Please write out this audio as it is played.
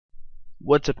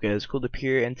What's up guys, Cool Up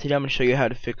here, and today I'm going to show you how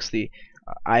to fix the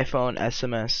iPhone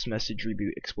SMS message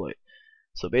reboot exploit.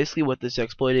 So basically what this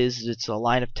exploit is it's a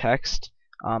line of text,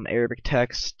 Arabic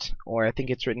text, or I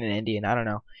think it's written in Indian, I don't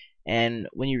know. And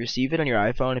when you receive it on your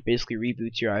iPhone, it basically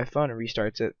reboots your iPhone and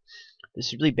restarts it.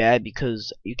 This is really bad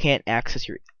because you can't access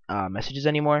your messages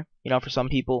anymore. You know, for some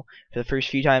people, for the first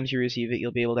few times you receive it,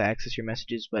 you'll be able to access your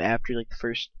messages, but after like the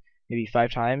first maybe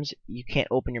 5 times, you can't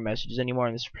open your messages anymore,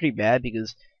 and this is pretty bad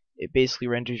because it basically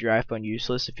renders your iPhone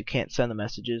useless if you can't send the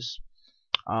messages.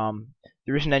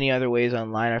 There isn't any other ways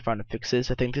online I found to fix this.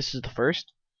 I think this is the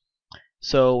first.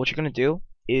 So what you're gonna do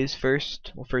is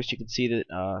first you can see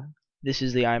that this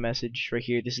is the iMessage right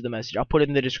here. This is the message. I'll put it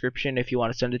in the description if you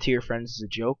want to send it to your friends as a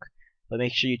joke, but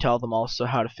make sure you tell them also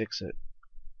how to fix it.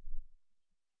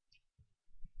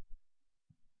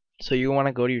 So you want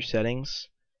to go to your settings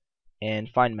and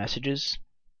find messages.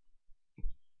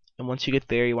 And once you get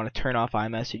there, you want to turn off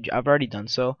iMessage. I've already done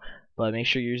so, but make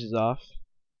sure yours is off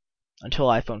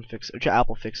until Apple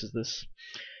fixes this.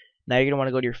 Now you're gonna want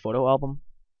to go to your photo album,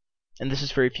 and this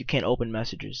is for if you can't open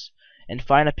messages. And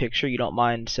find a picture you don't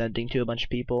mind sending to a bunch of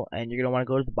people, and you're gonna want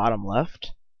to go to the bottom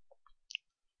left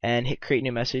and hit create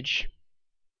new message.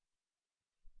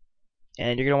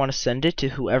 And you're gonna want to send it to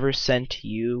whoever sent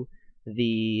you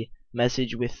the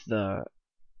message with the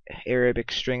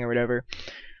Arabic string or whatever.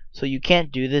 So you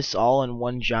can't do this all in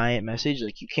one giant message.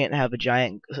 Like you can't have a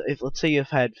giant. If let's say you've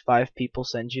had 5 people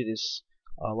send you this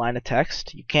line of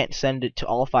text, you can't send it to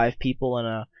all 5 people in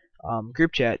a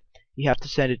group chat. You have to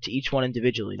send it to each one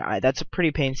individually. Now, that's a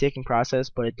pretty painstaking process,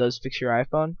 but it does fix your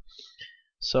iPhone.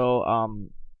 So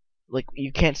like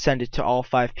you can't send it to all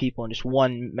 5 people in just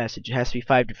one message. It has to be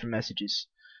 5 different messages.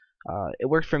 It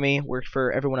worked for me. Worked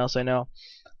for everyone else I know.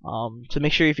 So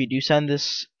make sure if you do send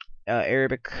this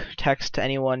Arabic text to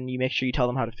anyone, you make sure you tell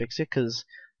them how to fix it, because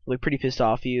they'll be pretty pissed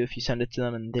off at you if you send it to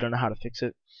them and they don't know how to fix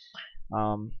it.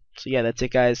 So yeah, that's it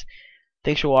guys.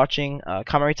 Thanks for watching.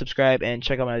 Comment, rate, subscribe, and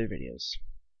check out my other videos.